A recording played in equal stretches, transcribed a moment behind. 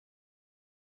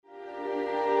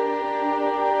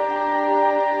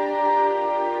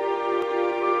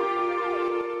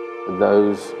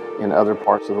those in other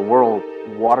parts of the world,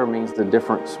 water means the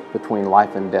difference between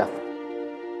life and death.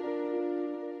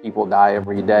 People die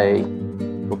every day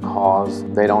because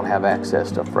they don't have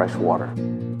access to fresh water.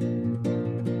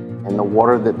 And the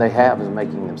water that they have is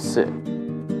making them sick,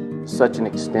 to such an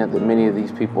extent that many of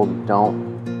these people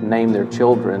don't name their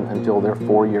children until they're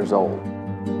 4 years old.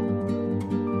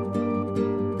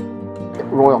 At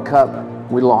Royal Cup,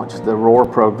 we launched the ROAR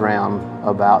program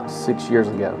about 6 years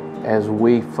ago. As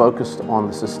we focused on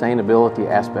the sustainability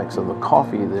aspects of the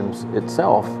coffee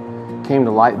itself, it came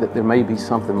to light that there may be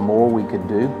something more we could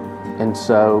do. And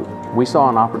so we saw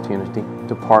an opportunity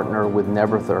to partner with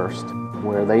Neverthirst,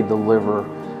 where they deliver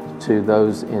to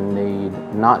those in need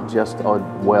not just a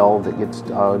well that gets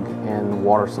dug and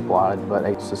water supplied, but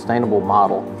a sustainable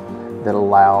model that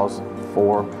allows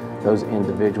for those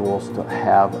individuals to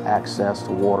have access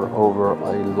to water over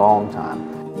a long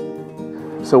time.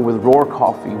 So with ROAR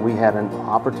Coffee, we had an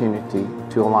opportunity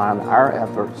to align our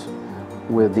efforts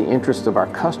with the interests of our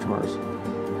customers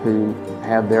who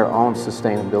have their own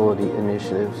sustainability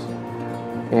initiatives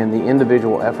and the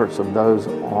individual efforts of those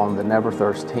on the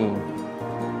Neverthirst team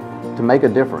to make a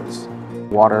difference.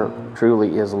 Water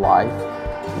truly is life.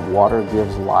 Water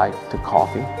gives life to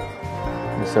coffee.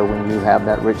 And so when you have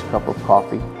that rich cup of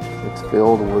coffee, it's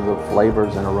filled with the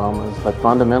flavors and aromas, but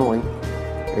fundamentally,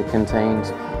 it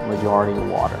contains majority of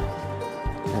water.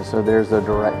 And so there's a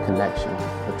direct connection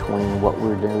between what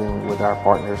we're doing with our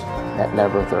partners at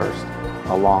Neverthirst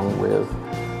along with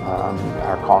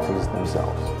our coffees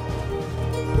themselves.